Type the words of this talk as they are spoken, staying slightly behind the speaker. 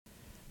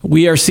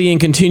We are seeing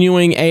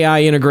continuing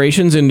AI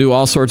integrations into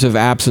all sorts of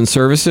apps and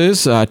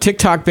services.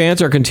 TikTok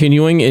bans are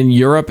continuing in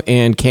Europe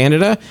and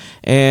Canada.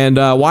 And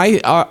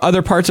why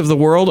other parts of the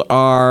world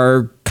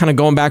are kind of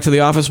going back to the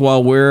office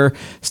while we're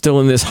still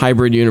in this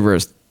hybrid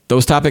universe.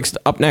 Those topics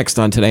up next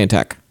on Today in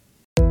Tech.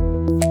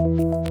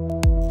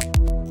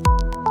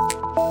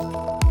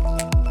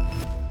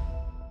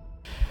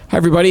 Hi,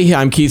 everybody.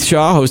 I'm Keith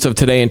Shaw, host of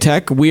Today in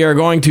Tech. We are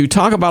going to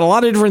talk about a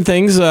lot of different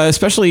things,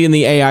 especially in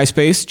the AI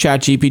space.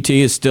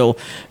 ChatGPT is still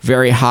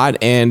very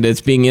hot, and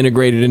it's being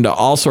integrated into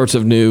all sorts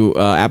of new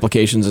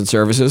applications and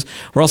services.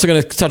 We're also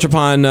going to touch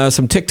upon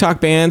some TikTok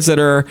bans that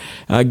are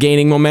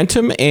gaining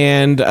momentum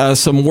and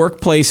some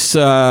workplace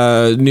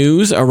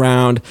news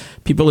around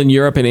people in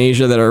Europe and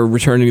Asia that are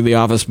returning to the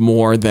office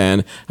more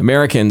than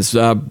Americans.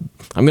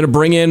 I'm going to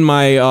bring in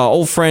my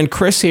old friend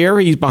Chris here.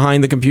 He's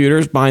behind the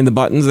computers, behind the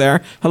buttons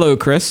there. Hello,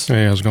 Chris.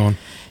 Hey, how's it going?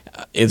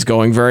 It's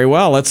going very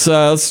well.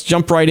 Let's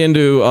jump right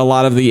into a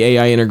lot of the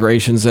AI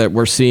integrations that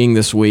we're seeing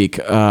this week.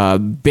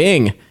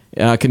 Bing,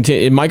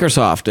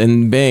 Microsoft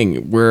and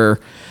Bing,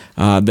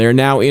 they're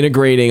now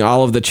integrating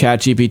all of the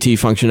ChatGPT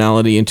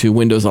functionality into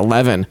Windows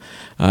 11.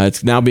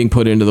 It's now being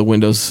put into the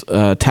Windows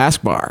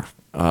taskbar.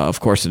 Of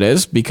course it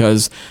is,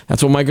 because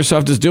that's what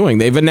Microsoft is doing.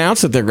 They've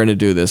announced that they're going to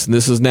do this, and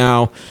this is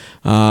now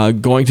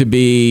going to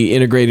be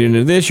integrated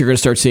into this. You're going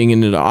to start seeing it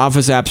into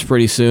Office apps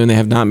pretty soon. They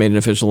have not made an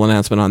official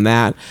announcement on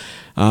that.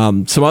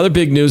 Some other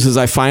big news is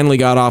I finally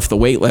got off the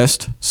wait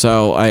list.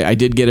 So I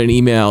did get an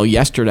email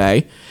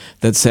yesterday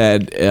that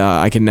said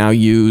I can now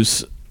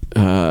use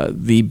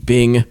the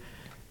Bing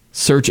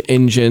search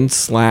engine /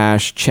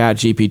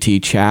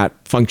 ChatGPT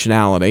chat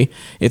functionality.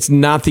 It's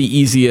not the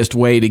easiest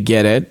way to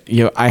get it.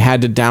 I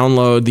had to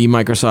download the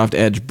Microsoft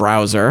Edge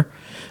browser,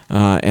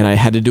 and I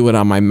had to do it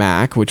on my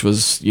Mac, which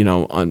was,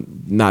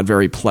 not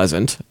very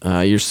pleasant.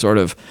 You're sort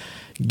of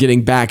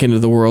getting back into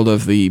the world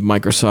of the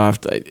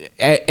Microsoft.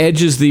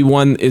 Edge is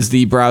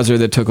the browser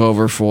that took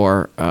over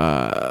for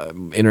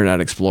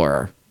Internet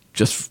Explorer.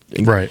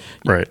 Right.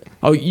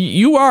 Oh,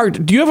 you are.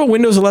 Do you have a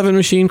Windows 11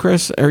 machine,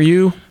 Chris? Are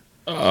you?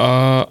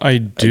 I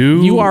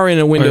do. You are in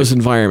a Windows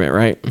environment,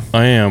 right?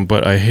 I am,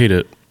 but I hate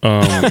it.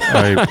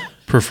 I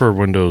prefer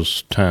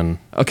Windows 10.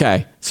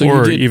 Okay.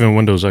 Or even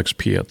Windows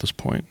XP at this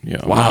point.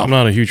 Yeah. Wow. I'm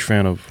not a huge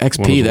fan of XP.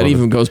 Windows That 11.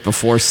 even goes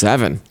before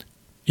 7.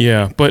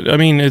 Yeah, but I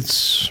mean,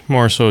 it's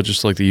more so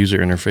just like the user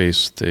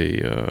interface.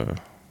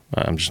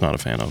 I'm just not a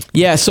fan of.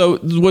 Yeah. So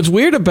what's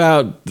weird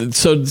about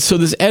so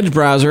this Edge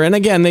browser, and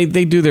again they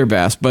do their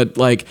best, but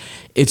like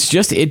it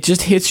just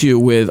hits you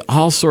with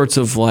all sorts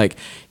of like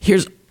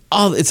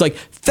it's like,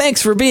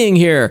 thanks for being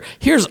here.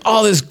 Here's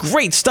all this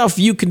great stuff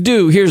you can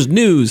do. Here's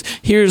news.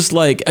 Here's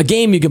like a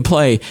game you can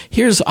play.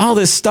 Here's all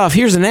this stuff.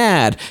 Here's an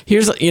ad.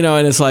 Here's,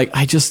 and it's like,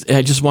 I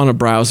just want a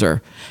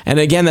browser. And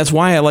again, that's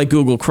why I like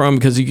Google Chrome,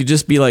 because you could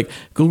just be like,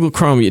 Google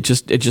Chrome, it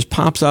just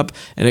pops up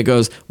and it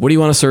goes, what do you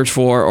want to search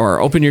for? Or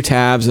open your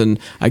tabs, and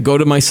I go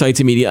to my sites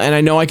immediately. And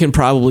I know I can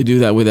probably do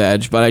that with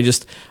Edge, but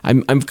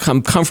I'm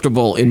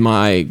comfortable in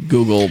my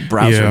Google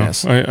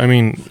browserness. Yeah, I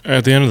mean,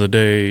 at the end of the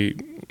day,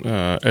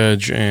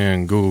 Edge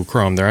and Google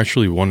Chrome, they're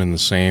actually one and the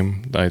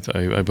same.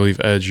 I believe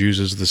Edge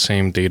uses the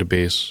same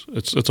database.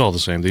 It's all the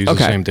same. They use the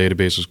same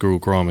database as Google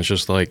Chrome. It's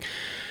just like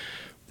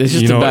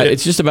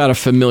it's just about a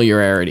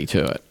familiarity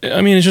to it.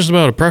 I mean, it's just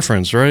about a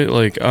preference, right?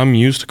 Like, I'm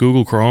used to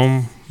Google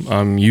Chrome.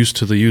 I'm used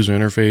to the user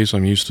interface.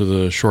 I'm used to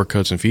the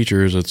shortcuts and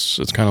features. It's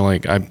kind of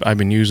like I've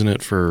been using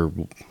it for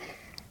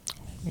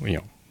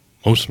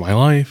most of my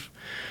life.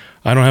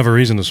 I don't have a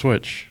reason to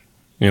switch.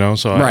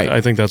 So right.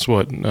 I think that's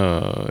what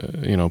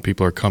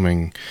people are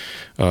coming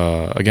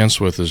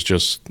against with, is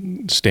just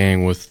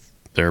staying with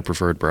their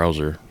preferred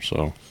browser.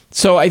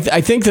 So I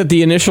think that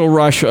the initial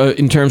rush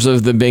in terms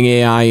of the Bing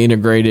AI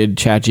integrated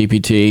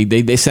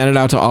ChatGPT, they sent it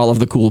out to all of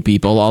the cool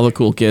people, all the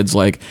cool kids,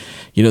 like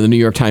the New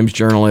York Times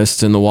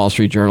journalists and the Wall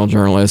Street Journal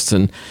journalists,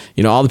 and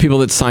all the people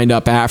that signed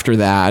up after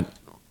that.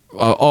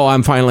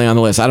 I'm finally on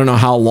the list. I don't know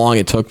how long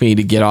it took me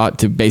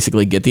to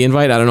basically get the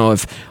invite. I don't know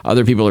if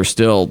other people are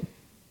still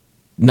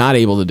not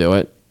able to do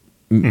it.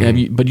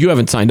 Mm-hmm. But you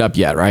haven't signed up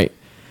yet, right?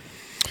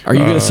 Are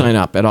you going to sign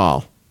up at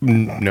all?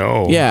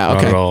 No. Yeah.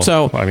 Okay. Not at all.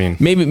 So I mean,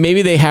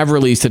 maybe they have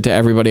released it to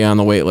everybody on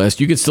the wait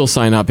list. You could still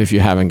sign up if you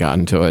haven't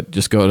gotten to it.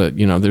 Just go to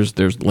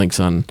there's links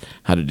on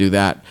how to do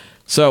that.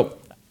 So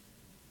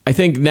I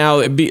think now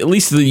at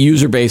least the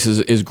user base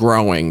is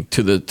growing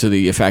to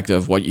the effect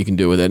of what you can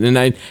do with it. And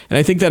I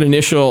think that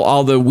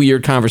all the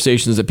weird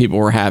conversations that people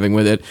were having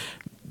with it,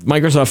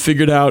 Microsoft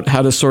figured out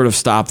how to sort of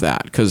stop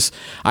that, because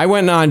I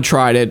went on and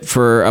tried it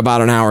for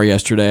about an hour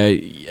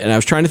yesterday, and I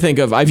was trying to think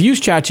of, I've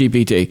used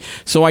ChatGPT,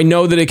 so I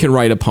know that it can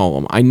write a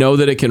poem. I know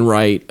that it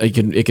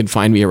can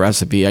find me a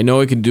recipe. I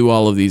know it can do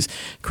all of these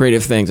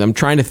creative things. I'm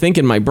trying to think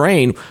in my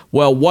brain,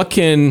 well, what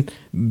can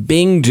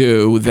Bing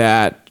do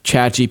that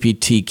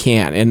ChatGPT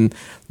can't? And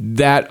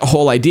that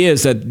whole idea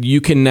is that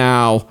you can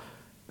now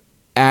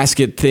ask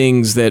it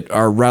things that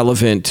are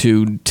relevant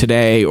to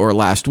today or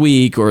last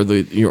week or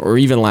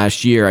even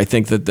last year. I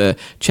think that the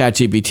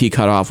ChatGPT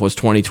cutoff was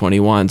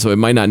 2021, so it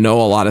might not know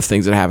a lot of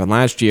things that happened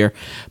last year.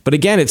 But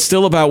again, it's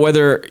still about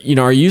whether,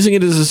 are you using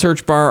it as a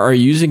search bar? Are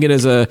you using it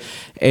as a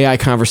AI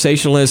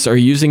conversationalist? Are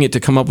you using it to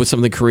come up with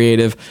something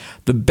creative?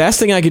 The best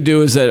thing I could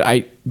do is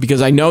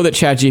because I know that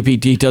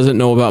ChatGPT doesn't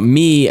know about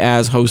me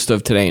as host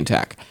of Today in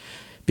Tech.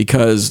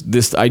 Because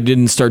I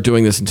didn't start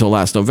doing this until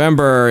last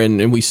November,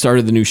 and we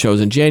started the new shows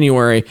in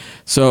January.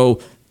 So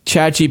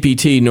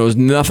ChatGPT knows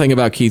nothing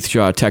about Keith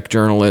Shaw, tech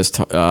journalist,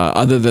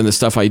 other than the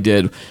stuff I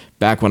did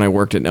back when I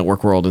worked at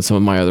Network World and some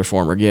of my other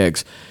former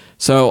gigs.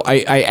 So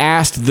I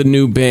asked the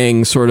new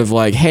Bing sort of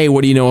like, hey,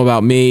 what do you know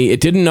about me?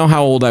 It didn't know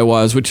how old I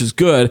was, which is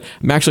good.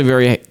 I'm actually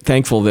very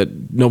thankful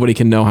that nobody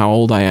can know how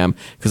old I am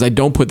because I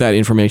don't put that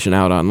information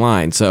out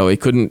online. So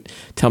it couldn't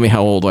tell me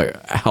how old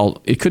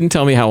it couldn't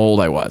tell me how old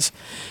I was.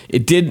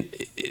 It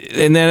did,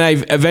 and then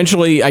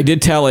I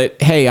did tell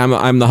it, hey,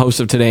 I'm the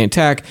host of Today in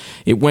Tech.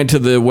 It went to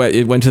the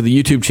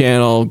YouTube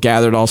channel,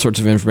 gathered all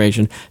sorts of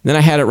information. Then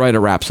I had it write a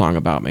rap song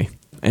about me,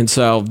 and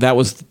so that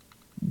was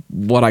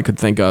what I could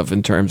think of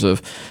in terms of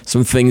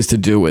some things to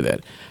do with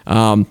it.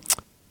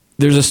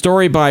 There's a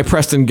story by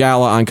Preston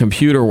Gala on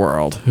Computer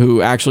World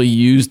who actually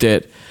used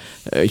it.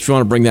 If you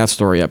want to bring that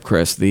story up,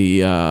 Chris,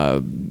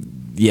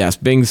 yes,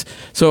 Bing's.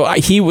 So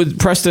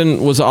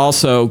Preston was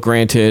also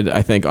granted,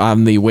 I think,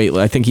 on the wait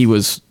list. I think he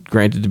was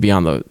granted to be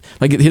on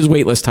his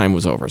wait list time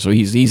was over, so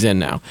he's in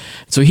now.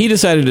 So he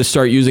decided to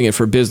start using it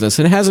for business,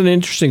 and it has an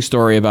interesting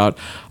story about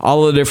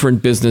all the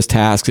different business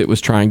tasks it was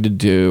trying to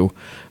do,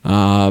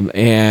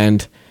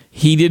 and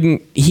he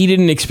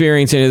didn't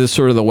experience any of the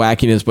sort of the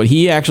wackiness, but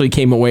he actually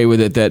came away with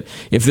it that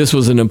if this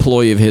was an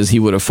employee of his, he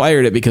would have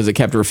fired it because it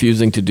kept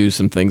refusing to do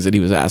some things that he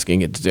was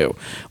asking it to do,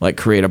 like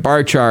create a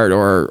bar chart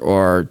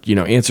or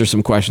answer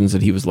some questions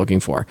that he was looking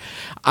for.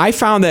 I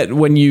found that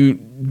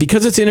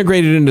because it's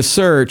integrated into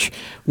search,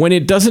 when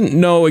it doesn't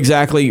know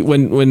exactly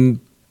when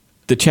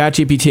the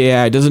ChatGPT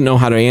AI doesn't know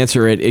how to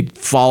answer it, it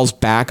falls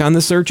back on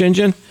the search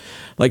engine.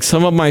 Like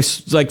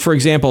for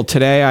example,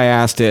 today I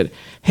asked it,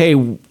 hey,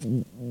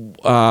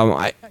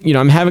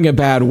 I'm having a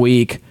bad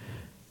week.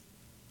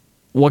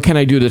 What can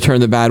I do to turn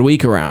the bad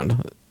week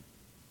around?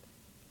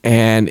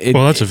 And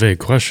that's a vague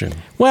question.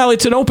 Well,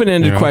 it's an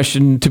open-ended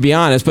question, to be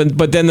honest.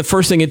 But then the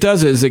first thing it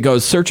does is it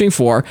goes searching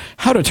for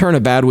how to turn a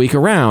bad week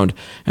around,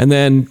 and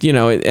then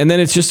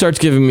it just starts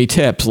giving me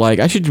tips like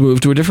I should move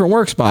to a different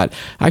work spot.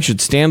 I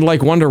should stand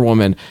like Wonder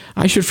Woman.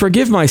 I should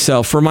forgive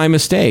myself for my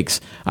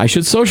mistakes. I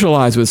should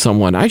socialize with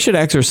someone. I should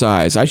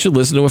exercise. I should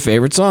listen to a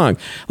favorite song.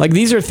 Like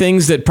these are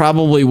things that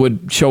probably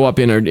would show up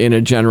in a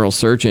general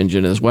search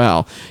engine as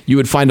well. You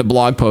would find a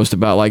blog post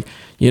about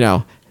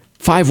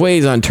 5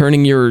 ways on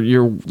turning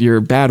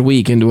your bad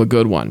week into a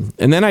good one.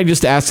 And then I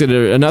just asked it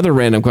another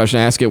random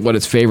question. I asked it what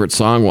its favorite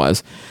song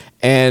was.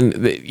 And,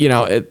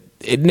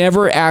 it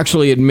never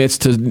actually admits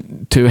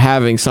to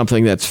having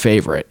something that's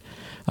favorite.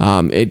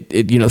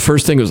 The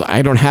first thing was,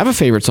 I don't have a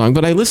favorite song,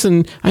 but I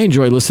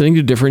enjoy listening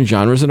to different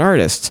genres and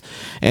artists.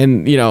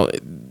 And,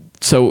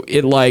 so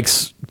it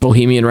likes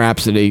Bohemian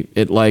Rhapsody.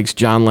 It likes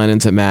John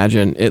Lennon's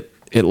Imagine.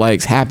 It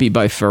likes Happy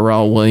by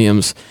Pharrell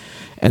Williams.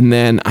 And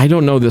then, I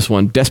don't know this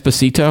one,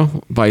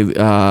 Despacito by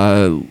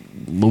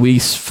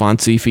Luis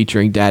Fonsi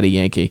featuring Daddy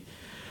Yankee.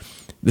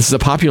 This is a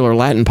popular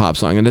Latin pop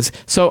song. And I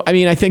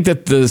think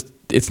that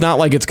it's not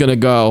like it's going to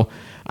go,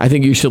 I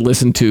think you should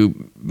listen to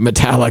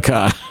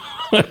Metallica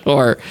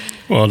or...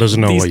 Well, it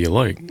doesn't know what you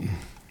like,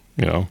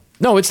 No,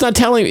 it's not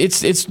telling,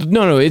 it's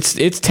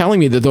telling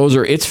me that those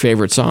are its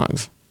favorite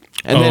songs.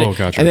 And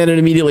gotcha. And then it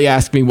immediately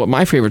asked me what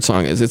my favorite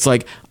song is. It's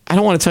like, I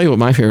don't want to tell you what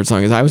my favorite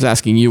song is. I was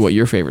asking you what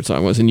your favorite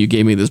song was, and you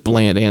gave me this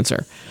bland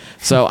answer.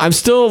 So I'm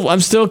still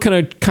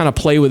going to kind of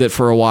play with it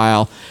for a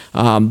while.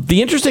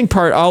 The interesting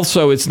part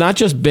also, it's not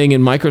just Bing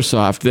and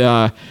Microsoft.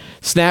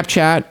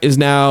 Snapchat is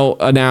now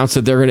announced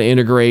that they're going to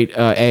integrate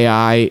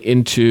AI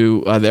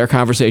into their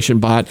conversation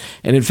bot,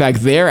 and in fact,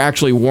 they're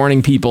actually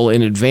warning people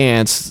in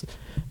advance.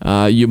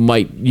 You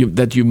might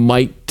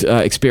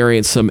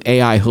experience some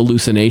AI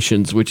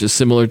hallucinations, which is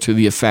similar to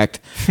the effect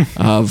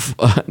of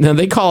now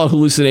they call it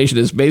hallucination.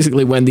 Is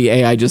basically when the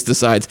AI just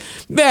decides,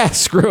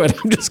 screw it,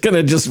 I'm just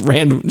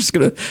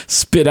gonna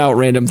spit out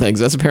random things.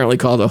 That's apparently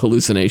called a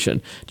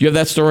hallucination. Do you have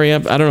that story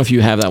up? I don't know if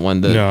you have that one.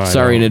 No,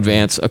 sorry in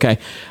advance. Okay.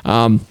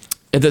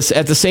 At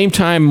the same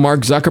time,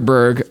 Mark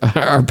Zuckerberg,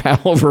 our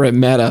pal over at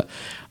Meta.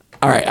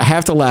 All right, I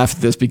have to laugh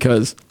at this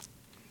because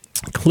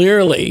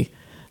clearly,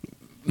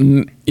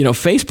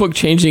 Facebook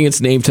changing its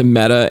name to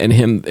Meta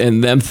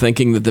and them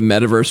thinking that the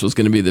metaverse was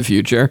going to be the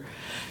future.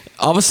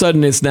 All of a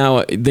sudden,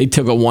 they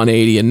took a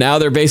 180, and now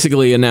they're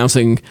basically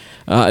announcing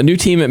a new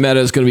team at Meta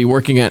is going to be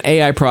working on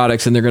AI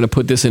products, and they're going to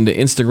put this into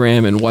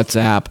Instagram and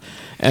WhatsApp,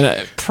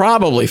 and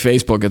probably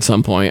Facebook at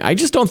some point. I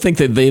just don't think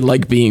that they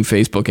like being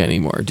Facebook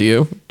anymore. Do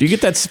you? Do you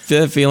get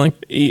that feeling?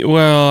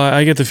 Well,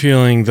 I get the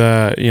feeling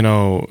that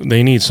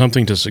they need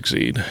something to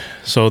succeed.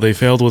 So they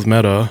failed with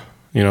Meta.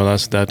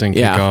 That didn't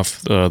kick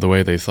off the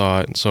way they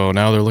thought. So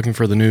now they're looking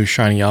for the new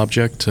shiny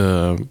object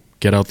to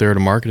get out there to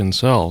market and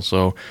sell.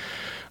 So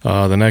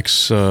the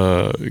next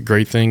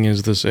great thing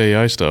is this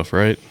AI stuff,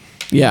 right?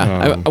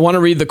 Yeah, I want to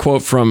read the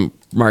quote from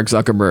Mark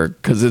Zuckerberg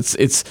because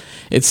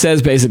it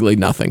says basically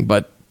nothing,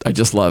 but I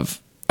just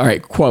love. All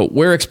right, quote,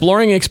 "We're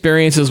exploring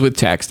experiences with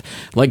text,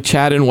 like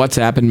chat and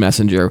WhatsApp and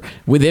Messenger,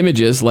 with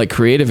images like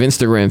creative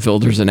Instagram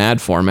filters and ad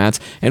formats,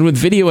 and with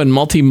video and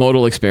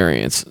multimodal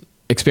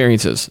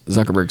experiences,"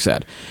 Zuckerberg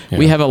said. Yeah.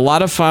 "We have a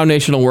lot of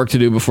foundational work to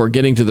do before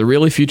getting to the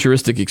really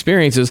futuristic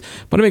experiences,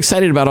 but I'm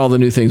excited about all the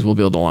new things we'll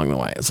build along the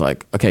way." It's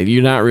like, okay,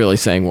 you're not really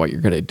saying what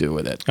you're going to do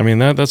with it. I mean,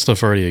 that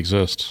stuff already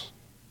exists.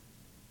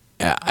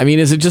 Yeah, I mean,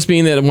 does it just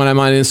mean that when I'm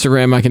on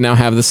Instagram, I can now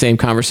have the same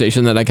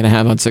conversation that I can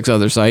have on 6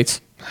 other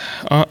sites?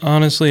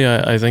 Honestly,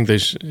 I think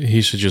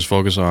he should just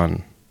focus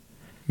on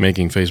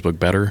making Facebook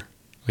better,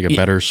 like a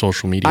better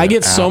social media I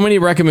get app. So many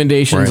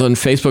recommendations on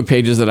Facebook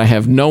pages that I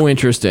have no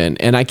interest in,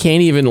 and I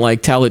can't even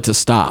like tell it to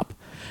stop.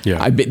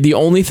 Yeah. The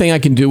only thing I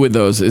can do with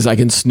those is I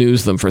can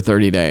snooze them for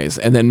 30 days,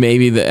 and then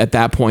maybe at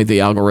that point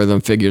the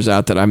algorithm figures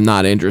out that I'm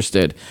not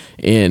interested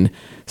in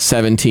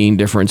 17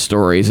 different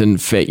stories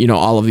and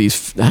all of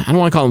these. I don't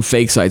want to call them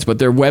fake sites, but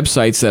they're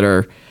websites that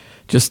are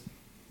just.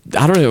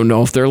 I don't even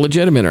know if they're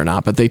legitimate or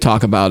not, but they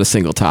talk about a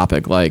single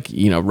topic like,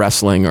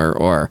 wrestling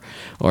or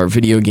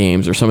video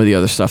games or some of the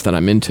other stuff that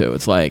I'm into.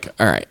 It's like,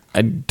 all right,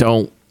 I'm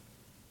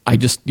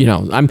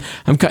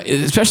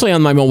especially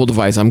on my mobile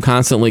device, I'm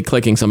constantly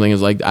clicking something.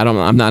 It's like,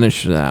 I'm not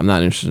interested in that. I'm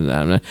not interested in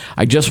that.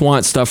 I just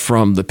want stuff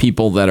from the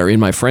people that are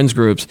in my friends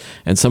groups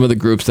and some of the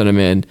groups that I'm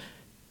in.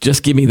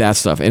 Just give me that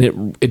stuff.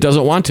 And it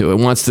doesn't want to. It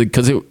wants to,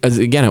 because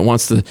it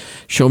wants to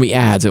show me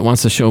ads. It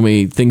wants to show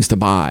me things to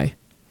buy.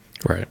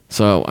 Right.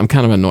 So I'm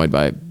kind of annoyed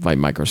by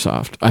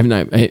Microsoft. I'm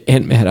not,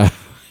 and Meta.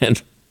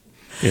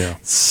 Yeah.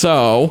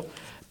 So,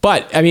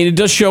 but I mean, it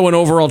does show an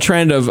overall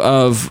trend of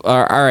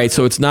all right.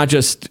 So it's not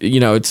just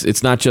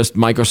it's not just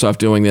Microsoft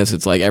doing this.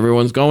 It's like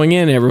everyone's going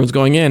in.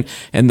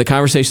 And the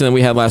conversation that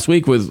we had last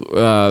week with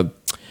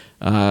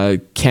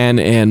Ken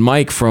and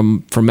Mike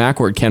from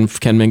Macworld, Ken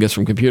Mingus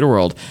from Computer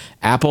World.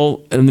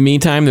 Apple, in the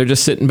meantime, they're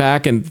just sitting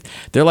back and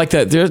they're like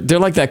that. They're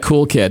like that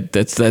cool kid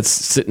that's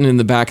sitting in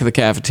the back of the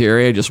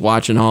cafeteria, just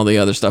watching all the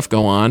other stuff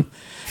go on.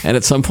 And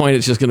at some point,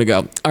 it's just going to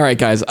go, all right,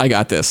 guys, I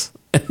got this.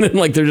 And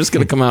then they're just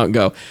going to come out and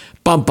go,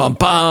 bum, bum,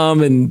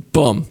 bum, and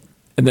boom.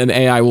 And then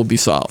AI will be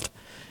solved.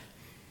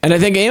 And I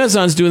think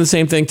Amazon's doing the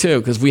same thing too,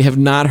 because we have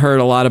not heard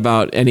a lot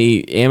about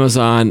any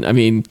Amazon. I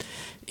mean,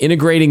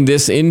 integrating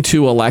this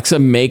into Alexa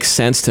makes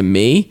sense to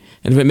me.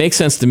 And if it makes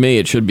sense to me,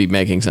 it should be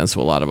making sense to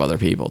a lot of other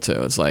people too.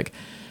 It's like,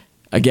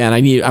 again,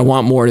 I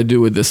want more to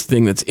do with this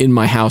thing that's in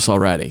my house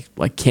already.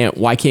 Like,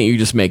 why can't you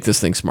just make this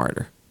thing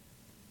smarter?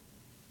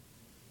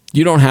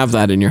 You don't have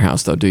that in your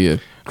house though, do you,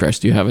 Chris?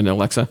 Do you have an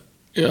Alexa?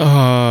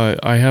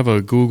 I have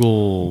a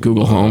Google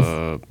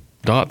Home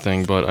Dot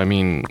thing, but I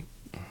mean,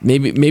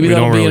 maybe we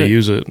don't really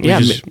use it.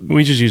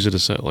 We just use it to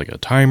set like a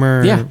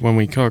timer when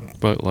we cook,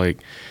 but like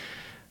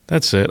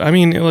that's it. I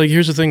mean, like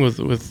here's the thing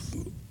with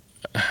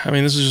I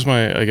mean, this is just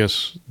my, I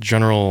guess,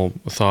 general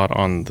thought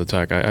on the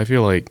tech. I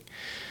feel like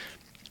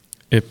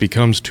it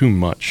becomes too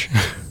much.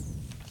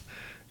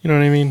 You know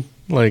what I mean?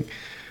 Like,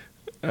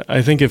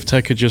 I think if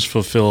tech could just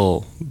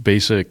fulfill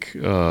basic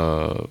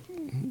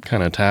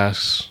kind of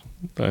tasks,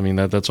 I mean,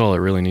 that's all it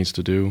really needs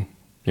to do.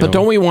 But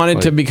don't we want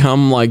it to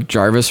become like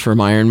Jarvis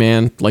from Iron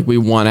Man? Like we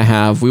want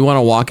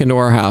to walk into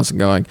our house and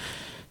going,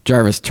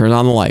 Jarvis, turn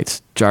on the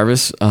lights.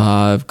 Jarvis,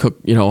 cook.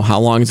 How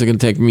long is it going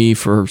to take me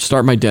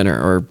start my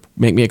dinner or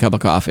make me a cup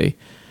of coffee?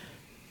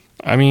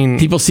 I mean,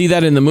 people see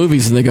that in the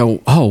movies and they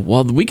go, oh,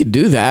 well, we could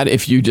do that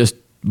if you just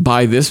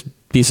buy this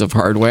piece of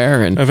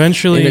hardware and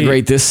eventually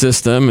integrate this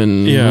system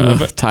and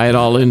tie it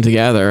all in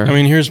together. I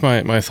mean, here's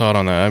my thought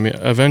on that. I mean,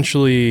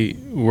 eventually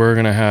we're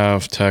going to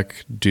have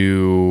tech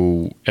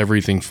do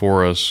everything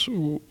for us.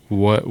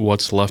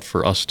 What's left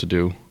for us to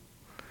do?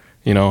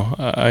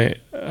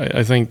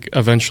 I think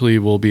eventually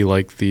we'll be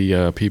like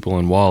the people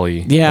in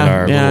WALL-E in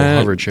our little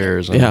hover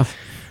chairs. And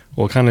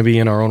we'll kind of be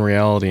in our own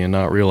reality and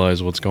not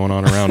realize what's going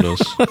on around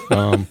us.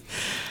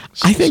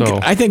 I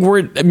think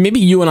we're maybe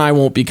you and I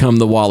won't become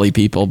the WALL-E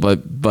people,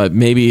 but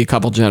maybe a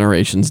couple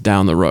generations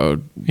down the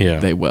road,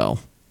 they will.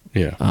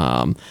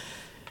 Yeah.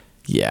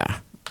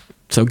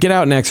 So get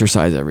out and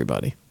exercise,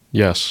 everybody.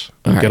 Yes.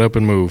 Right. Get up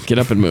and move. Get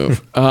up and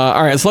move.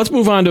 All right. So let's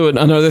move on to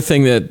another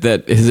thing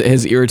that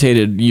has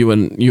irritated you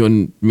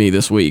and me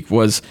this week.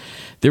 Was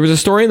there was a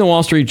story in the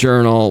Wall Street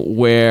Journal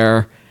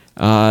where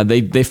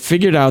they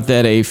figured out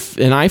that an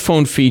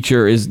iPhone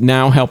feature is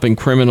now helping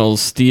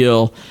criminals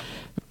steal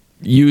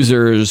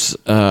users'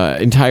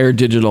 entire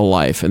digital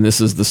life, and this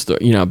is the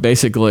story.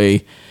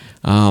 Basically,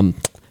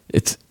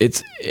 it's.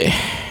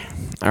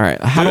 All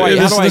right. How do I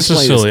explain this?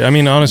 Is silly. I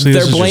mean, honestly,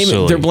 this is just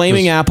silly. They're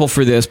blaming Apple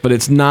for this, but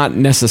it's not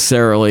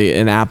necessarily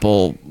an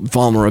Apple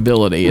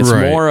vulnerability. It's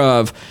more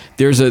of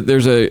there's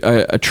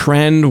a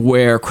trend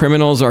where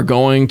criminals are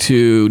going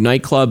to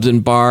nightclubs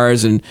and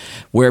bars and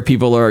where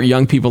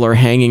young people are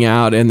hanging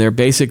out, and they're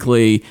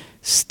basically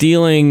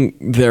stealing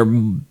their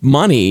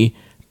money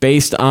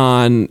based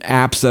on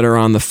apps that are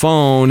on the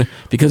phone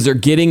because they're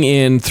getting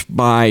in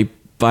by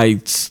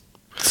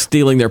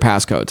stealing their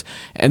passcodes.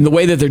 And the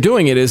way that they're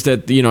doing it is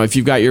that, if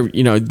you've got your,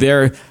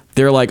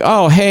 they're like,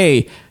 oh,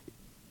 hey,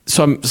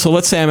 so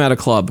let's say I'm at a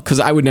club, because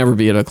I would never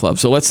be at a club.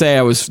 So let's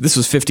say this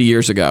was 50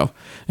 years ago,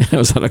 and I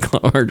was at a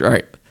club, or,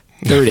 right,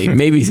 30,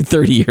 maybe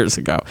 30 years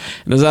ago,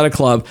 and I was at a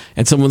club,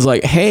 and someone's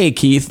like, hey,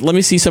 Keith, let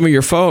me see some of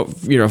your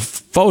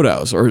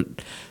photos or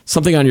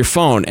something on your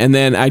phone. And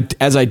then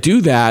as I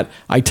do that,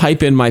 I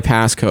type in my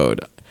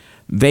passcode.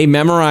 They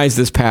memorize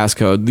this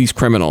passcode, these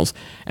criminals,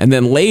 and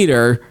then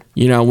later,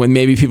 when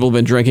maybe people have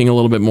been drinking a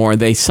little bit more,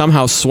 they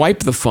somehow swipe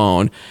the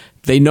phone.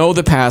 They know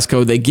the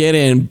passcode. They get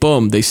in.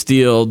 Boom. They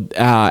steal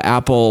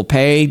Apple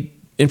Pay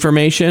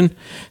information.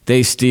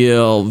 They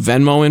steal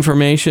Venmo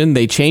information.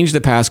 They change the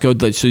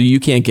passcode so you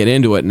can't get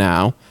into it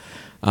now.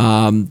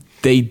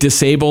 They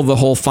disable the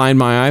whole Find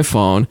My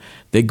iPhone.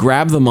 They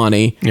grab the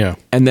money. Yeah.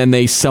 And then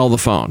they sell the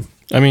phone.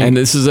 I mean, and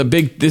this is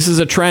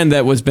a trend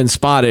that was been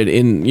spotted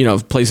in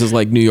places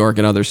like New York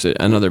and other big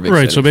cities.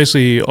 Right. So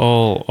basically,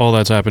 all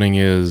that's happening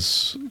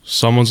is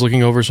someone's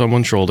looking over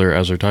someone's shoulder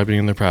as they're typing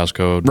in their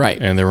passcode, right?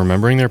 And they're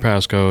remembering their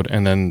passcode,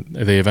 and then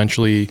they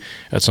eventually,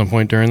 at some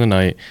point during the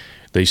night,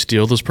 they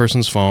steal this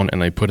person's phone and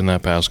they put in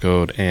that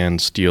passcode and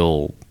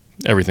steal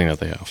everything that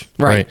they have.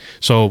 Right.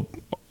 So,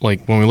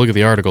 like when we look at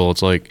the article,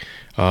 it's like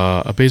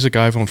a basic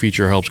iPhone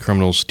feature helps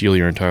criminals steal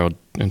your entire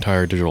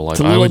digital life.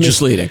 It's a little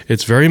misleading.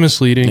 It's very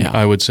misleading. Yeah.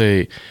 I would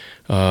say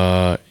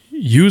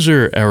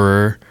user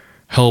error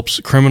helps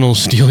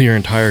criminals steal your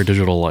entire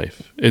digital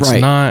life. It's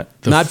right.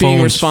 not the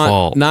phone's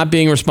fault. Not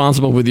being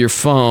responsible with your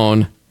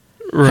phone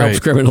helps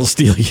criminals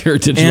steal your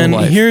digital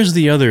life. And here's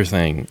the other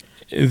thing.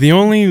 The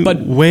only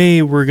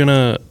way we're going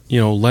to,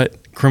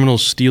 let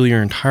criminals steal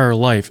your entire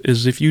life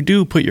is if you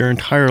do put your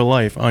entire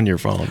life on your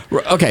phone.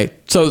 Okay.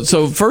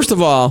 So first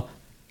of all,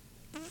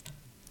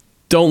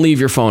 don't leave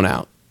your phone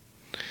out.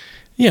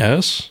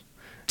 Yes.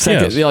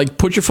 Second,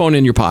 put your phone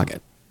in your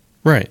pocket.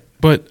 Right.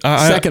 But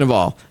second of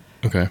all,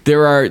 okay,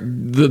 there are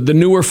the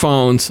newer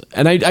phones,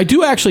 and I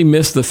do actually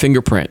miss the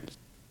fingerprint.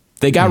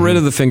 They got rid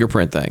of the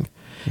fingerprint thing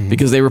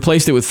because they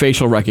replaced it with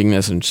facial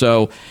recognition.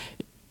 So,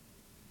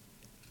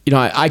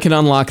 I can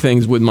unlock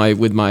things with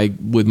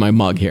my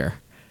mug here.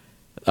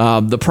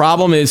 The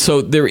problem is,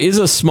 so there is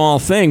a small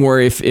thing where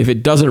if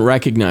it doesn't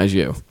recognize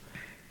you,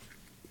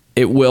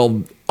 it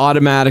will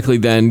automatically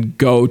then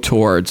go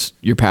towards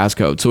your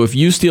passcode. So if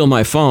you steal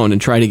my phone and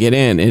try to get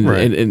in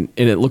and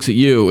it looks at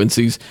you and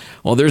sees,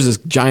 well, there's this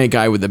giant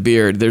guy with a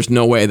beard, there's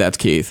no way that's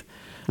Keith.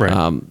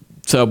 Right.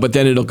 But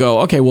then it'll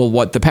go, okay, well,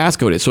 what the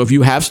passcode is. So if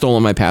you have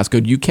stolen my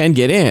passcode, you can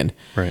get in.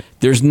 Right.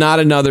 There's not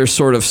another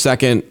sort of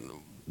second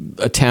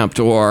attempt,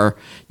 or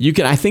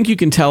I think you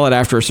can tell it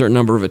after a certain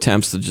number of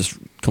attempts to just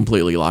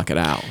completely lock it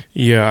out.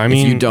 Yeah, I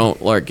mean, if you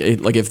don't like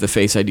if the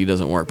Face ID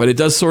doesn't work, but it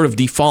does sort of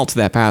default to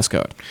that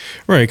passcode.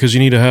 Right, because you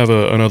need to have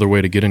another way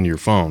to get into your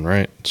phone,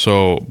 right?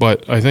 So,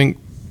 but I think,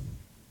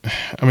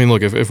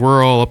 look, if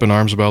we're all up in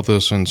arms about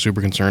this and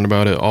super concerned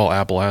about it, all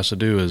Apple has to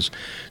do is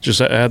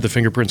just add the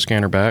fingerprint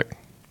scanner back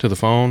to the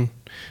phone,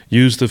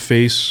 use the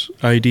Face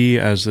ID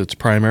as its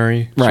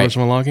primary source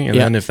of unlocking, and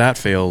then if that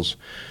fails,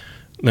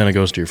 then it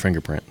goes to your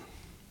fingerprint.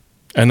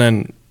 And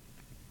then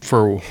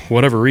for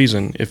whatever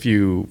reason, if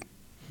you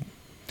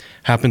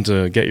happen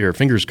to get your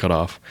fingers cut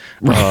off,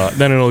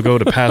 then it'll go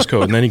to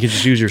passcode, and then you can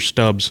just use your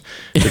stubs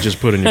to just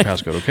put in your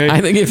passcode, okay?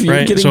 I think if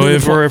you're getting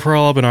if we're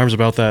all up in arms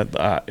about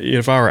that,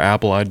 if I were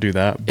Apple, I'd do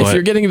that. But if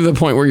you're getting to the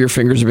point where your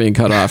fingers are being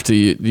cut off,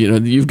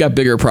 you've got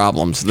bigger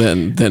problems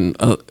than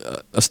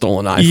a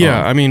stolen iPhone.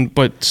 Yeah,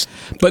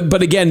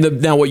 but again,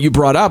 now what you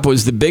brought up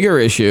was the bigger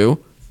issue.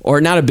 Or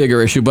not a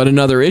bigger issue, but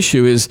another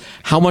issue is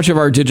how much of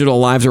our digital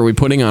lives are we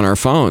putting on our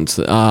phones?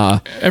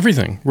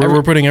 Everything.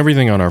 We're putting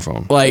everything on our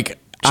phone.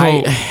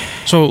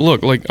 So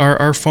look, like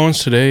our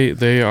phones today,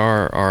 they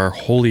are our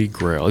holy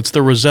grail. It's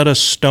the Rosetta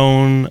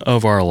Stone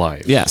of our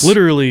life. Yes.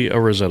 Literally a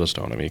Rosetta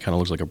Stone. It kind of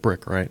looks like a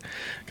brick, right?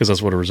 Because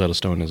that's what a Rosetta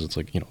Stone is. It's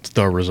like, it's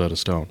the Rosetta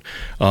Stone.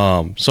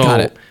 Got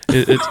it.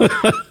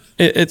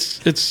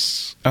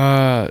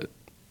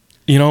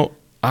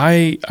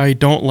 I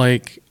don't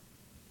like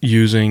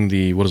using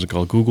the, what is it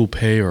called, Google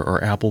Pay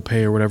or Apple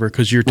Pay or whatever,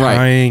 because you're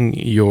tying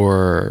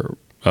your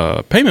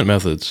payment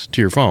methods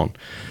to your phone.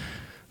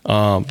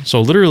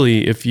 So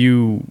literally, if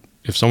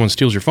someone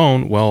steals your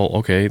phone, well,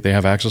 okay, they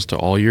have access to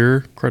all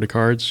your credit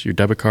cards, your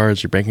debit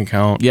cards, your bank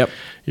account,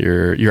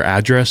 your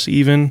address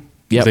even.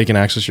 Yep. They can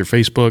access your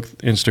Facebook,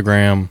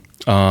 Instagram,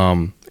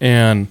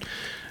 and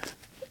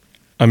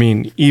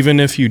even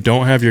if you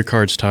don't have your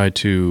cards tied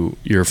to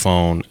your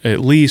phone,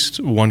 at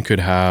least one could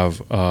have,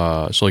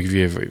 so like if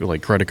you have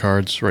like credit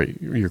cards, right,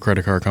 your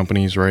credit card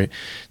companies, right,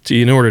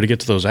 in order to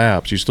get to those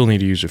apps, you still need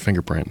to use your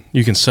fingerprint.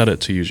 You can set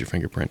it to use your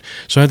fingerprint.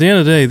 So at the end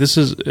of the day,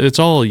 it's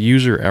all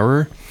user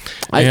error.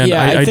 And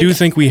I do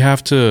think we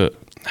have to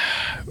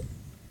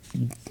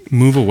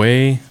move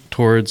away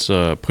towards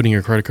putting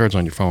your credit cards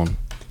on your phone.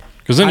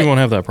 Because then you won't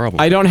have that problem.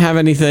 I don't have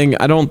anything.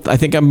 I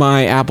think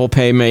my Apple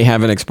Pay may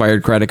have an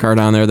expired credit card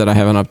on there that I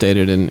haven't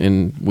updated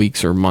in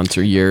weeks or months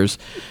or years.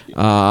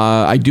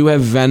 I do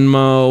have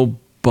Venmo,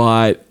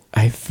 but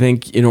I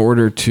think in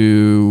order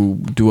to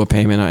do a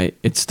payment,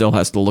 it still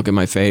has to look at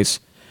my face.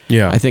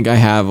 Yeah. I think I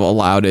have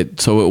allowed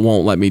it, so it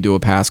won't let me do a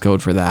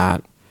passcode for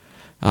that.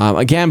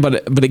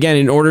 But again,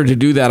 in order to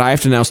do that, I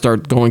have to now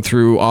start going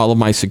through all of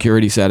my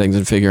security settings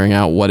and figuring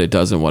out what it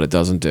does and what it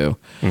doesn't do.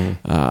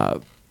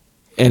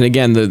 And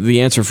again,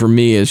 the answer for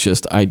me is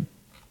just I'm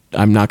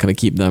not going to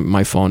keep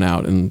my phone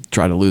out and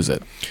try to lose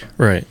it.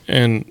 Right.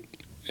 And,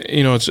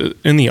 it's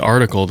in the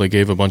article, they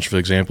gave a bunch of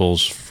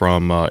examples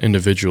from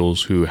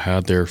individuals who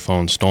had their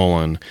phone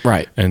stolen.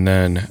 Right. And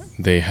then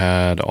they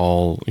had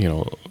all,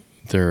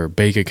 their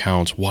bank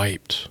accounts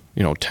wiped,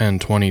 $10, $20, $30,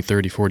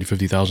 $40,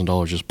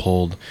 $50,000 just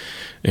pulled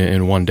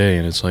in one day.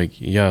 And it's like,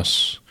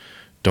 yes,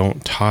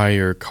 don't tie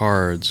your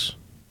cards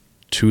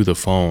to the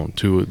phone,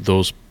 to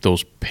those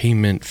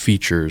payment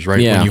features,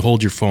 right? Yeah. When you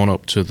hold your phone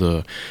up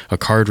to a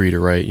card reader,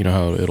 right? You know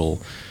how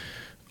it'll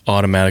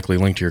automatically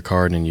link to your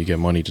card and you get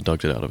money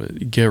deducted out of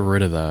it. Get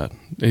rid of that.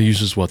 It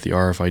uses the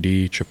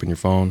RFID chip in your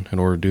phone in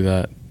order to do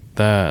that.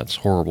 That's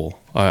horrible.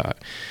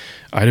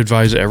 I'd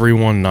advise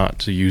everyone not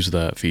to use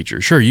that feature.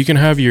 Sure, you can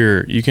have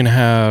your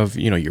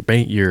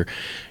bank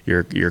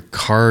your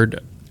card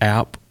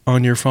app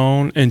on your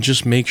phone, and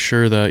just make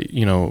sure that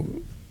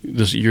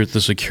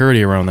the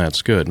security around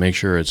that's good. Make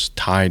sure it's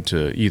tied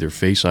to either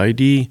Face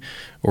ID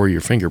or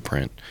your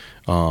fingerprint.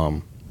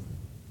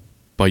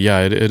 But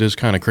yeah, it is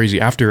kind of crazy.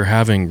 After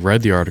having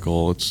read the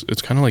article,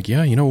 it's kind of like,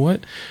 yeah, you know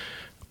what?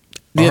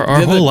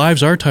 Our whole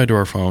lives are tied to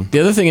our phone. The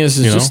other thing is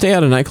just stay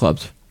out of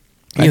nightclubs.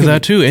 Yeah,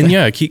 that too. And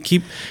yeah,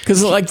 keep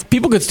because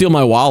people could steal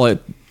my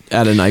wallet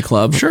at a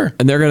nightclub. Sure.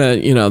 And they're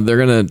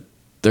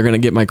gonna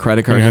get my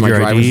credit card and my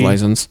driver's ID.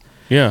 license.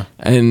 Yeah.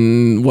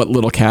 And what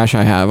little cash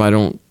I have,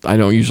 I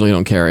usually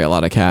don't carry a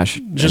lot of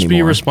cash. Just anymore.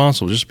 be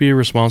responsible. Just be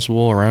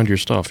responsible around your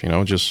stuff.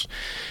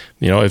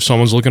 If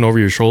someone's looking over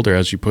your shoulder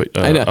as you put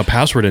a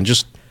password in,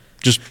 just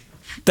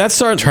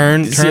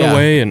turn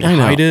away and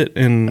hide it.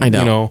 And I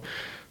know.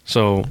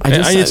 So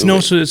it's no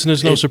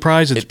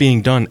surprise it's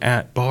being done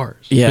at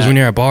bars. Yeah. Because when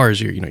you're at bars,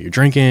 you're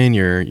drinking,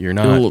 you're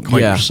not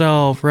quite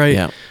yourself, right?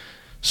 Yeah.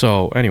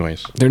 So,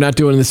 anyways, they're not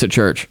doing this at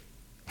church.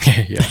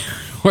 Yeah.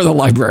 Or the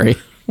library.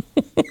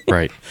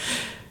 Right.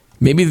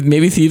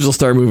 Maybe thieves will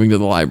start moving to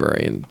the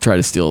library and try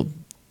to steal.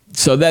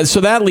 So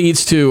that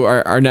leads to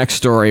our next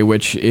story,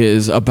 which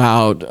is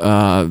about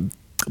another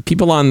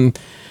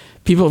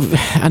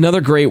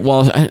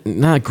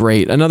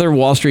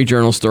Wall Street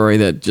Journal story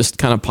that just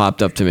kind of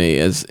popped up to me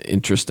as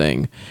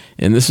interesting.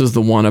 And this is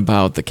the one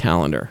about the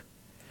calendar.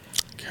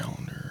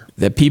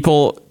 That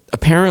people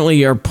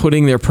apparently are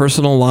putting their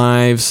personal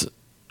lives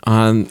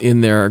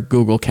in their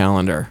Google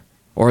Calendar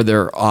or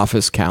their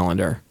office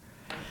calendar.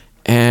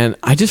 And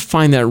I just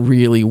find that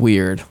really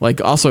weird. Like,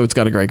 also, it's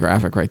got a great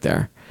graphic right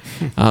there.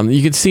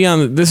 You can see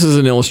this is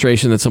an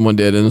illustration that someone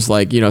did, and it's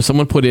like,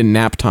 someone put in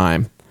nap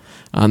time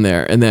on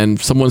there, and then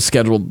someone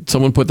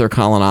put their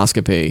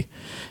colonoscopy,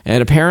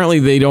 and apparently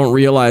they don't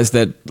realize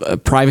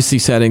that privacy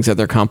settings at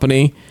their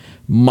company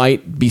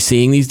might be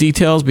seeing these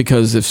details,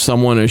 because if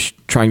someone is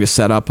trying to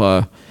set up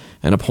an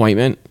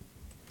appointment,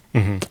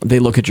 they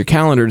look at your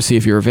calendar to see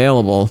if you're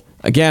available.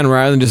 Again,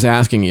 rather than just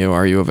asking you,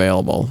 are you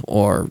available,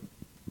 or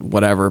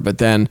whatever, but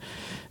then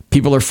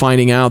people are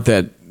finding out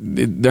that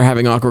they're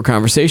having awkward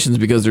conversations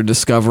because they're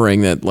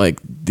discovering that, like,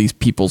 these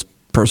people's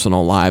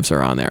personal lives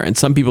are on there. And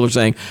some people are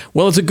saying,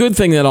 well, it's a good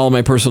thing that all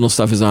my personal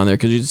stuff is on there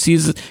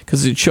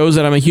because it shows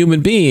that I'm a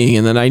human being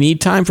and that I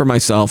need time for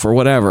myself or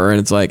whatever. And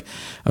it's like,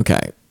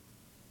 okay,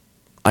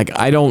 like,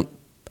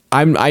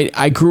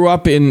 I grew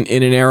up in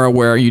an era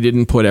where you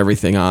didn't put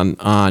everything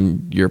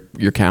on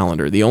your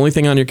calendar. The only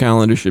thing on your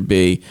calendar should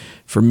be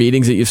for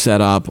meetings that you've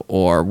set up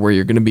or where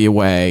you're going to be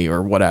away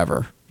or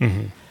whatever.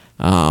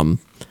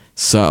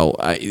 So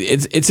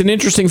it's an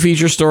interesting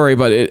feature story,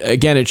 but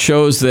it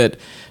shows that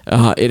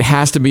it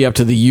has to be up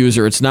to the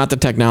user. It's not the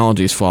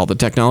technology's fault. The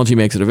technology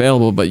makes it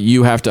available, but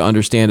you have to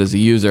understand as a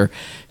user,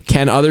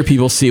 can other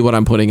people see what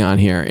I'm putting on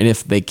here? And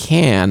if they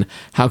can,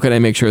 how can I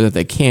make sure that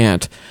they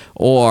can't?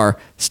 Or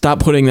stop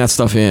putting that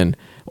stuff in.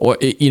 Or,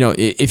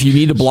 if you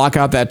need to block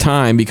out that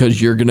time because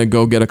you're going to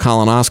go get a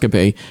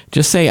colonoscopy,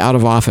 just say out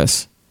of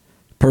office.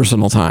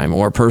 Personal time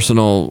or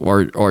personal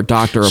or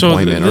doctor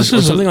appointment or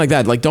something like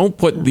that. Like, don't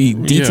put the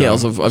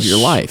details of your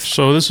life.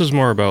 So this is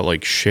more about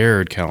like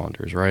shared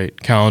calendars, right?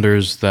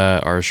 Calendars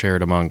that are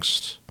shared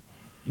amongst.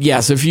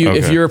 Yes, if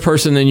you're a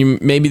person, then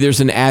maybe there's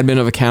an admin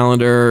of a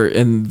calendar,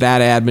 and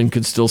that admin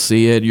could still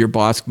see it. Your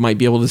boss might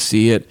be able to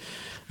see it.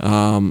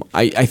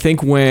 I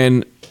think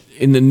when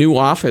in the new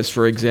office,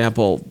 for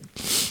example,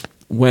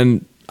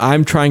 when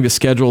I'm trying to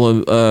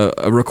schedule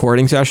a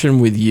recording session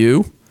with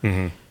you.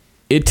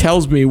 It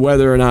tells me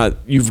whether or not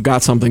you've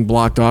got something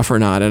blocked off or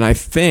not. And I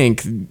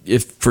think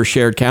if for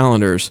shared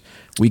calendars,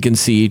 we can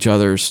see each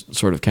other's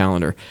sort of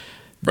calendar.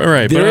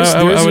 Right. There's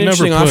an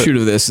interesting offshoot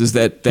of this is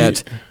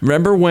that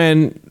remember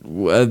when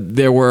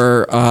there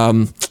were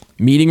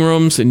meeting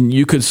rooms, and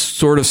you could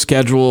sort of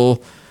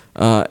schedule,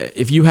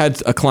 if you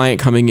had a client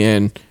coming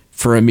in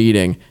for a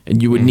meeting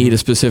and you would need a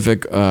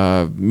specific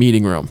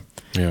meeting room.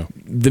 Yeah.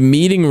 The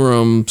meeting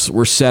rooms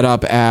were set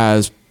up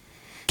as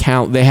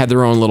they had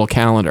their own little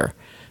calendar,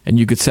 and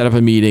you could set up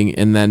a meeting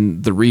and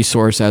then the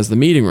resource as the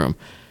meeting room.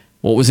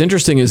 What was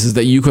interesting is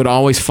that you could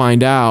always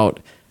find out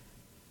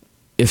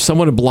if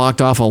someone had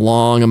blocked off a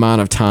long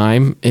amount of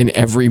time in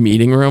every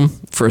meeting room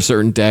for a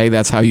certain day.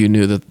 That's how you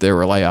knew that there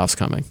were layoffs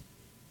coming.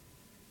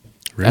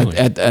 Really?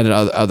 At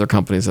other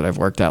companies that I've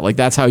worked at. Like,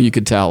 that's how you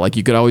could tell. Like,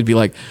 you could always be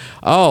like,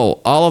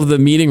 oh, all of the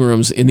meeting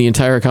rooms in the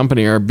entire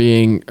company are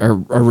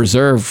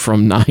reserved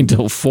from 9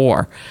 till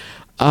 4.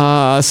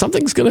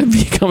 Something's going to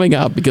be coming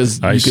up because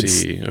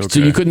so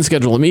you couldn't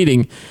schedule a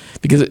meeting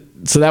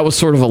so that was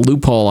sort of a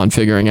loophole on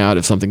figuring out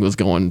if something was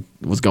going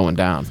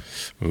down.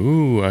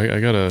 Ooh,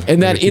 I gotta.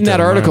 And that in that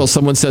article,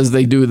 someone says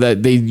they do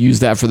that. They use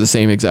that for the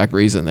same exact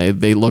reason.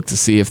 They look to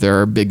see if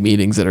there are big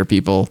meetings that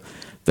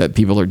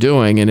people are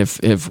doing, and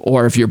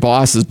if your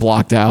boss has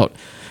blocked out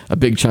a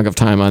big chunk of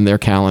time on their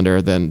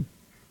calendar, then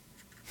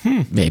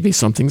maybe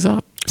something's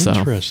up. So.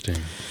 Interesting.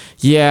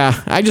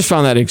 Yeah, I just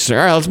found that interesting.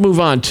 All right, let's move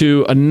on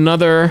to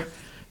another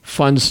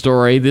fun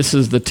story. This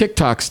is the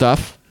TikTok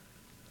stuff.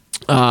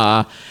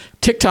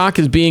 TikTok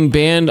is being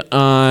banned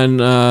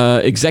on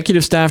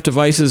executive staff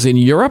devices in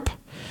Europe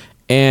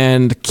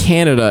and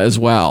Canada as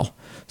well.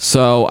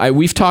 So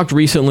we've talked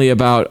recently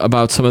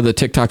about some of the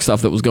TikTok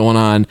stuff that was going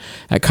on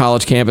at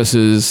college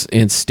campuses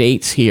in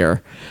states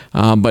here,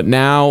 but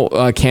now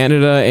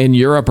Canada and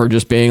Europe are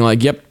just being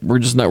like, "Yep, we're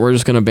just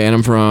going to ban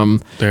them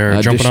from."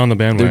 They're jumping on the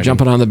bandwagon. They're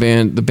jumping on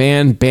the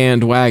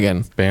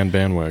bandwagon.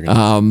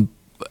 Bandwagon.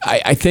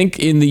 I think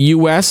in the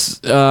U.S.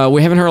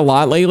 We haven't heard a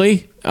lot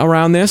lately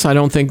around this. I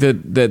don't think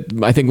that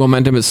I think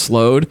momentum has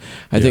slowed.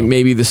 I think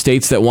maybe the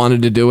states that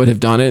wanted to do it have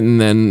done it, and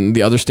then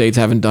the other states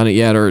haven't done it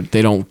yet, or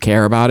they don't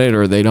care about it,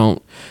 or they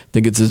don't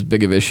think it's as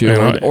big of an issue,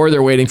 or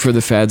they're waiting for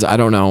the feds. I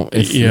don't know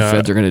if the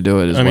feds are going to do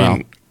it as well.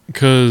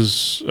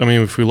 Because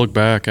if we look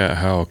back at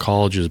how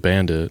colleges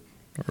banned it,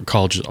 or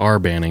colleges are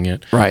banning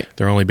it, right?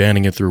 They're only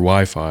banning it through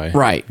Wi-Fi,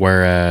 right?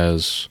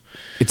 Whereas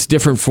it's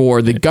different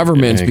for the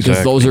governments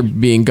because those are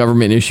being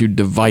government-issued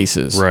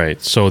devices.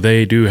 Right. So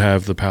they do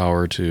have the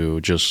power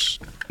to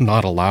just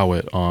not allow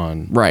it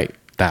on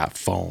that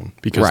phone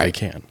because they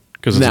can.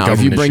 Now,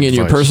 if you bring in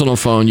your personal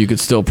phone, you could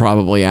still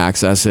probably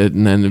access it.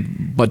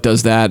 But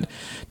does that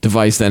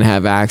device then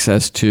have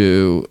access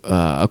to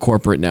a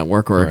corporate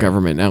network or a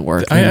government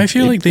network? I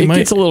feel like it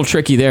gets a little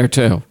tricky there,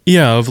 too.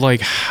 Yeah, of like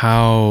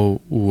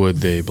how would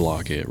they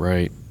block it,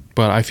 right?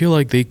 But I feel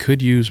like they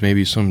could use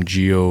maybe some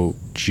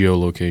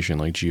geolocation,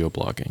 like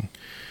geo-blocking.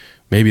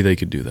 Maybe they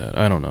could do that.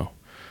 I don't know.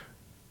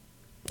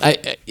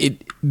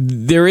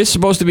 There is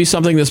supposed to be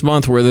something this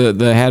month where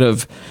the head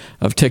of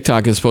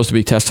TikTok is supposed to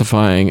be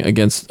testifying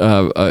against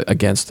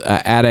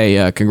at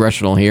a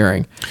congressional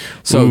hearing.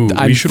 So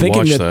we should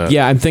watch that.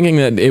 Yeah, I'm thinking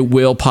that it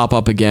will pop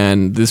up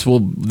again. This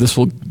will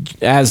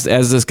as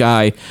this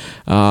guy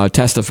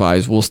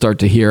testifies, we'll start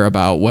to hear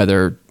about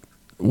whether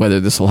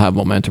this will have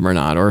momentum or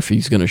not, or if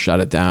he's going to shut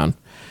it down.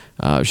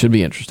 It should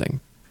be interesting.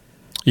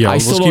 Yeah, I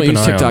still don't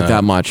use TikTok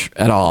that much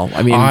at all.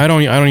 I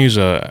don't use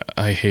it.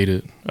 I hate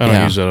it. I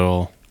don't use it at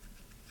all.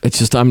 It's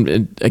just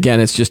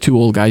it's just two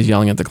old guys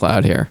yelling at the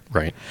cloud here.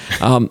 Right.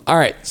 All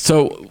right.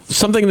 So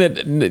something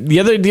that the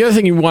other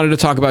thing you wanted to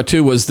talk about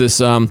too was this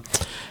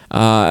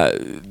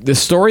this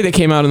story that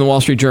came out in the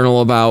Wall Street Journal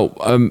about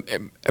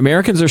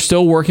Americans are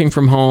still working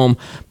from home,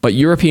 but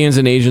Europeans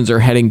and Asians are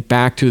heading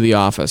back to the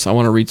office. I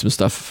want to read some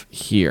stuff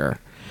here.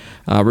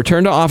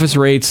 Return to office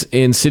rates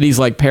in cities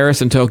like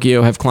Paris and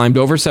Tokyo have climbed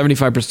over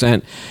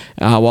 75%,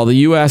 while the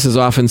U.S. is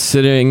often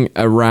sitting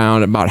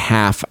around about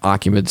half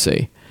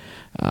occupancy.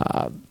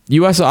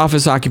 U.S.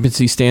 office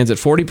occupancy stands at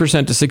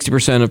 40% to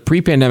 60% of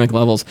pre-pandemic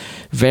levels,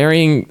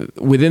 varying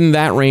within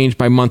that range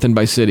by month and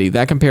by city.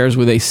 That compares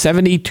with a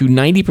 70 to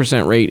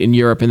 90% rate in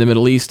Europe and the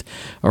Middle East,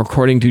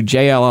 according to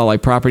JLL, a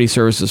property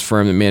services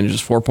firm that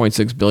manages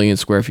 4.6 billion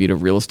square feet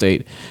of real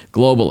estate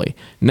globally.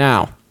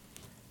 Now,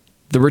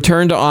 the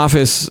return to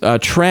office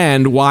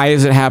trend, why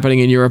is it happening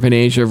in Europe and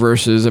Asia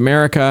versus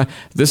America?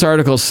 This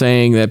article is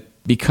saying that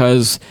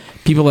because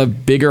people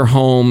have bigger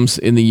homes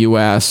in the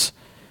U.S.,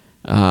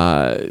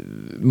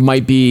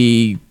 might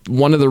be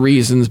one of the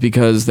reasons,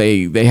 because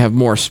they have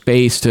more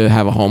space to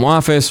have a home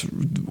office,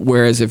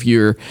 whereas if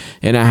you're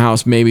in a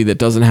house maybe that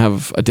doesn't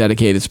have a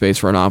dedicated space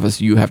for an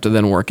office, you have to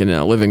then work in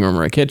a living room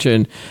or a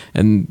kitchen,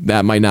 and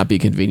that might not be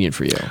convenient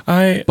for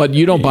you. But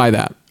you don't buy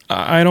that.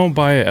 I don't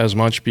buy it as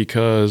much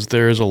because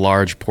there is a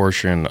large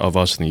portion of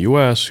us in the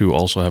U.S. who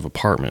also have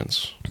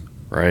apartments,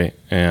 right?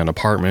 And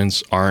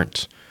apartments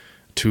aren't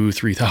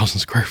 2,000-3,000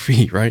 square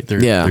feet, right?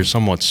 They're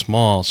somewhat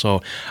small,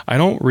 so I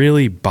don't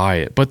really buy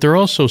it. But they're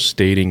also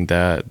stating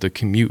that the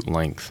commute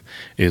length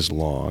is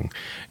long,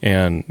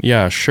 and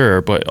yeah,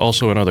 sure, but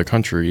also in other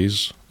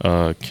countries,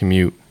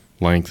 commute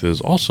length is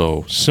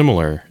also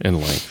similar in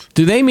length.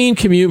 Do they mean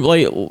commute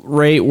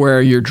rate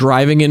where you're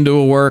driving into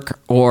a work,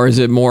 or is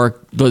it more?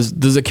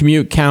 Does a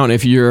commute count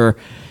if you're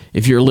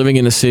if you're living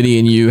in a city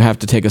and you have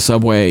to take a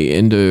subway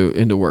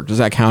into work, does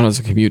that count as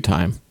a commute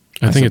time?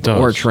 I think it does.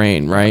 Or a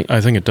train, right?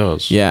 I think it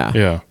does. Yeah.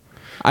 Yeah.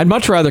 I'd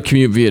much rather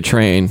commute via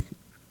train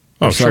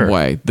or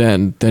subway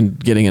sure. than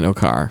getting into a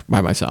car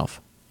by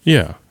myself.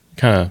 Yeah.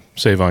 Kind of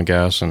save on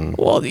gas and...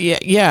 Well,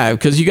 yeah,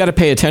 because you got to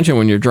pay attention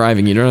when you're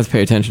driving. You don't have to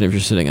pay attention if you're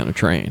sitting on a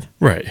train.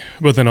 Right.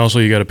 But then also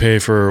you got to pay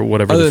for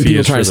whatever Other the than fee people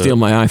is trying to for steal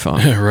my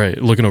iPhone.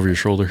 Right. Looking over your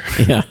shoulder.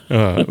 Yeah.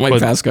 Like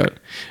passcode.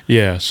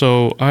 Yeah.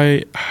 So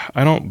I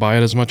don't buy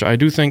it as much. I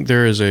do think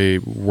there is a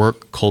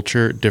work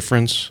culture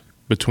difference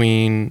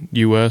between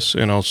U.S.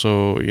 and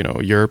also,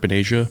 Europe and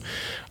Asia.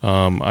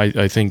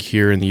 I think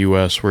here in the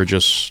U.S. we're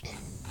just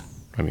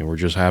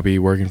happy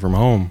working from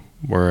home.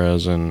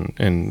 Whereas in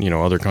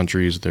other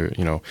countries,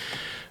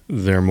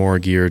 they're more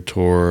geared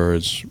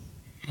towards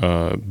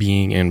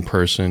being in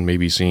person,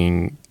 maybe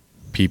seeing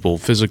people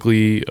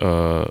physically,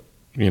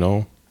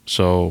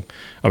 So,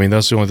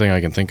 that's the only thing I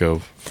can think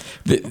of.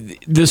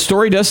 The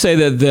story does say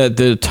that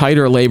the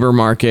tighter labor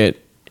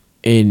market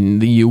in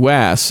the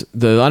U.S.,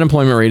 the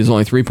unemployment rate is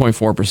only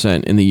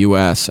 3.4% in the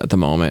U.S. at the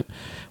moment,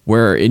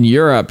 where in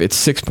Europe it's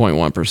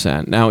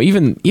 6.1%. Now,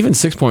 even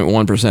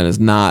 6.1% is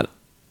not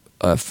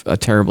a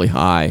terribly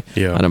high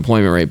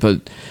unemployment rate,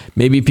 but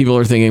maybe people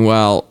are thinking,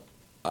 well,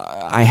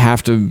 I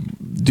have to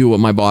do what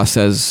my boss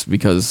says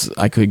because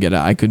I could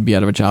be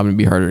out of a job and it'd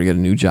be harder to get a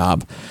new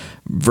job,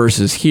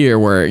 versus here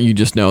where you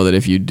just know that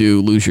if you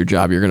do lose your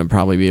job, you're going to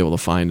probably be able to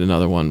find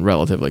another one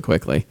relatively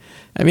quickly.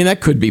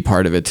 That could be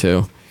part of it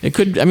too. It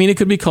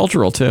could be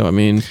cultural too.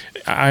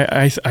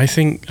 I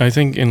think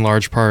in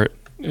large part,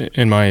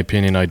 in my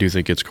opinion, I do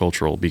think it's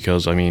cultural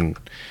because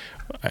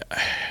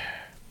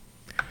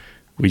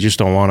we just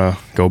don't want to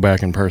go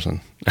back in person.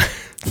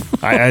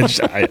 I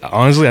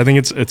honestly, I think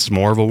it's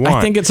more of a want.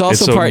 I think it's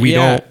also part. We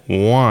don't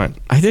want.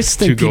 I just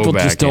think people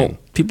just don't.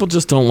 People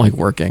just don't like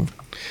working.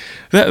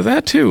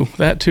 That too.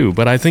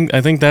 But I think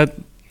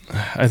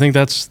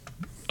that's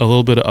a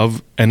little bit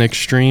of an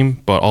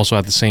extreme. But also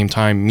at the same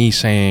time, me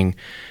saying,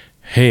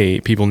 "Hey,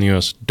 people in the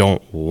U.S.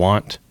 don't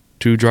want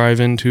to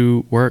drive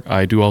into work."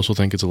 I do also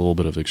think it's a little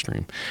bit of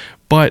extreme.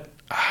 But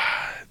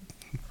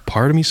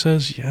part of me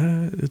says,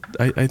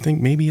 I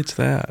think maybe it's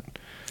that.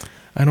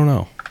 I don't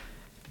know.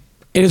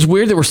 It is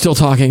weird that we're still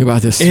talking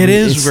about this.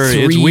 It's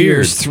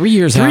weird. 3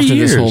 years after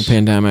this whole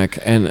pandemic.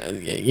 And,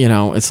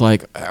 it's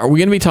like, are we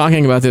going to be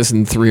talking about this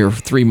in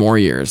three more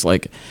years?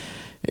 Like,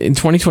 in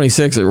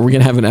 2026, are we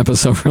going to have an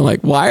episode where, like,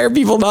 why are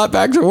people not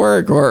back to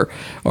work? Or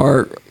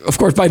of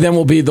course, by then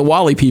we'll be the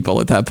Wally people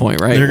at that point,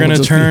 right? They're going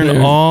to turn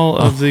all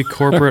of the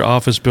corporate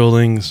office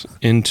buildings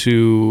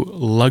into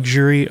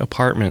luxury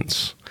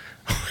apartments.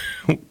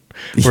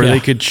 Where they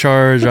could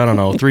charge, I don't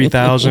know,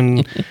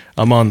 $3,000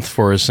 a month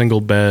for a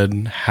single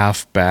bed,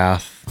 half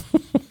bath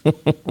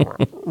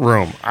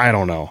room. I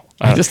don't know.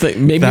 I just think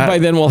maybe by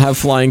then we'll have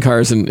flying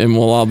cars and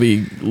we'll all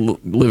be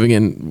living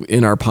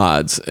in our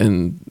pods.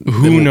 And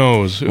who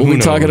knows?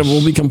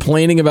 We'll be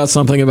complaining about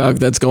something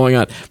that's going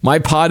on. My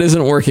pod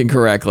isn't working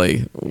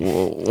correctly.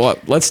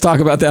 What? Let's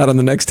talk about that on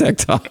the next Tech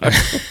Talk.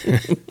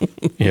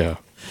 Yeah.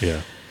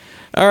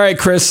 All right,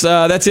 Chris,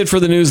 that's it for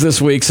the news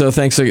this week. So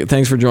thanks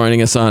for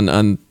joining us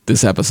on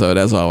this episode,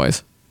 as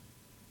always.